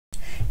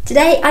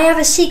Today I have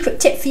a secret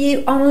tip for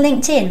you on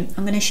LinkedIn.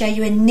 I'm going to show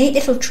you a neat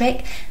little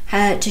trick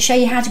to show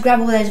you how to grab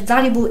all those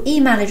valuable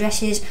email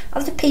addresses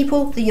of the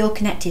people that you're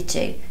connected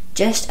to,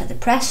 just at the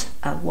press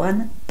of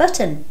one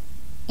button.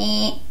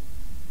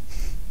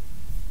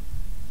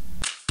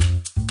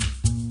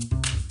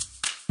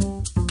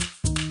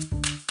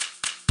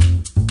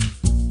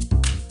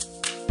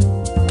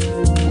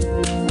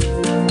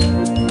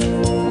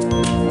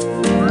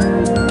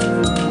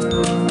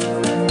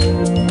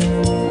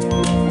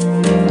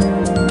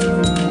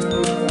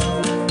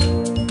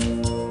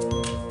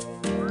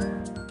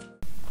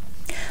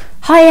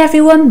 Hi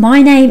everyone,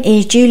 my name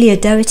is Julia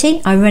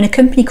Doherty. I run a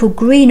company called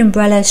Green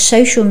Umbrella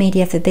Social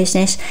Media for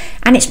Business,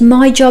 and it's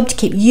my job to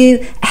keep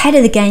you ahead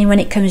of the game when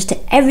it comes to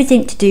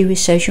everything to do with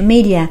social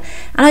media.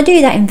 And I do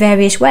that in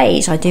various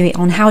ways. I do it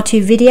on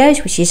how-to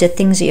videos, which is the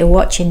things that you're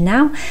watching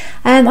now.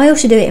 I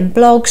also do it in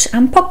blogs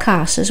and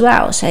podcasts as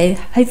well, so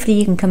hopefully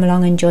you can come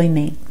along and join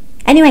me.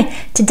 Anyway,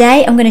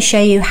 today I'm going to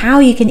show you how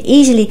you can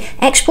easily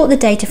export the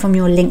data from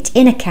your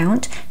LinkedIn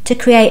account to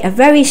create a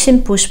very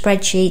simple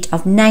spreadsheet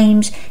of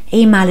names,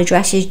 email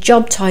addresses,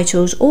 job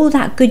titles, all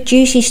that good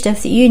juicy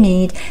stuff that you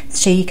need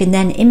so you can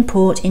then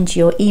import into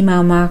your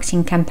email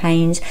marketing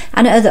campaigns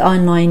and other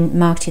online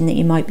marketing that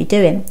you might be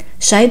doing.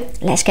 So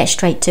let's get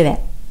straight to it.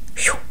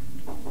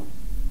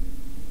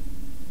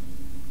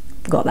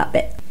 Forgot that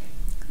bit.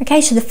 Okay,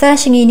 so the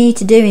first thing you need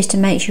to do is to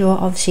make sure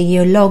obviously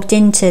you're logged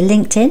into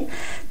LinkedIn.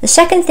 The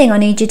second thing I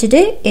need you to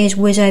do is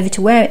whiz over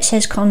to where it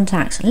says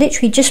contacts.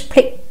 Literally just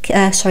click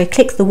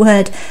the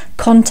word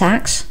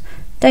contacts.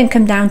 Don't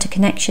come down to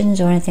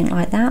connections or anything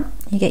like that.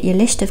 You get your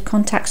list of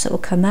contacts that will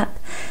come up.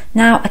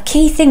 Now, a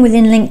key thing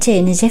within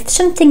LinkedIn is if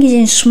something is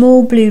in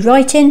small blue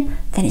writing,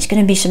 then it's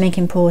going to be something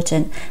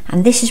important.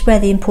 And this is where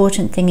the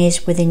important thing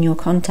is within your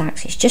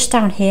contacts. It's just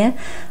down here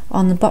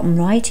on the bottom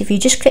right. If you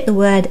just click the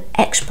word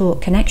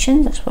export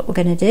connections, that's what we're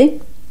going to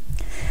do.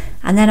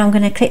 And then I'm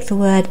going to click the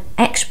word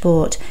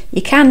export.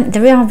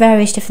 There are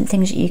various different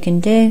things that you can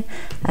do.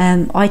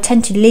 I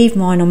tend to leave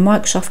mine on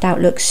Microsoft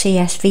Outlook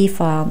CSV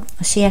file.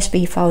 A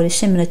CSV file is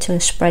similar to a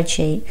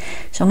spreadsheet.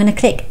 So I'm going to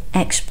click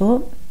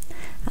export,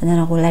 and then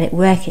I will let it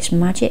work its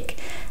magic.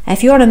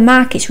 If you're on a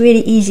Mac, it's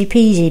really easy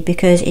peasy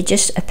because it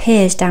just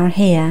appears down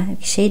here.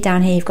 You see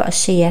down here you've got a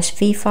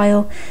CSV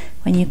file.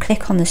 When you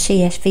click on the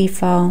CSV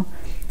file,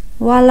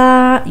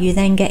 voila, you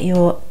then get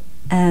your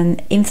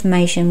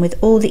information with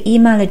all the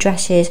email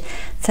addresses,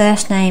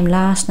 first name,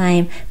 last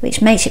name,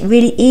 which makes it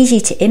really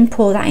easy to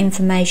import that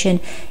information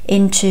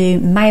into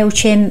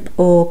MailChimp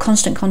or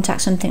Constant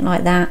Contact, something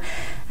like that.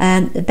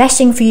 The best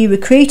thing for you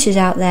recruiters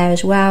out there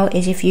as well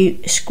is if you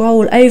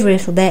scroll over a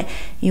little bit,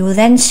 you will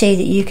then see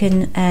that you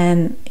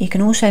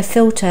can also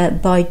filter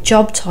by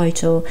job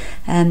title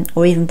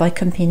or even by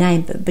company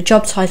name, but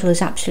job title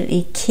is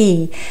absolutely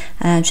key.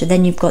 So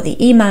then you've got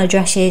the email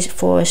addresses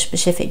for a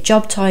specific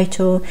job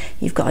title,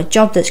 you've got a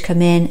job that's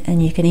come in,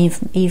 and you can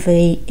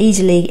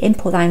easily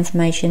import that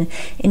information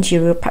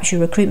into perhaps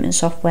your recruitment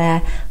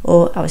software,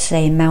 or I would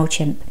say in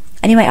MailChimp.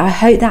 Anyway, I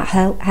hope that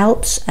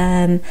helps.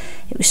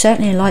 It was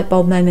certainly a light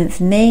bulb moment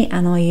for me,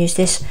 and I use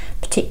this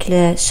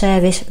particular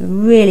service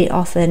really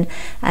often.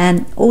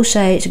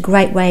 Also, it's a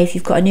great way if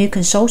you've got a new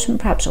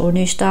consultant perhaps or a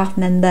new staff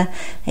member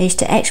is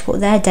to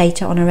export their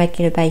data on a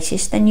regular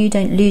basis. Then you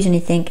don't lose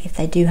anything if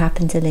they do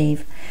happen to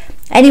leave.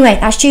 Anyway,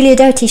 that's Julia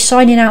Doherty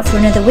signing out for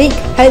another week.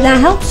 Hope that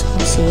helps. I'll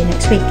see you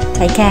next week.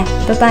 Take care.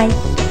 Bye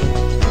bye.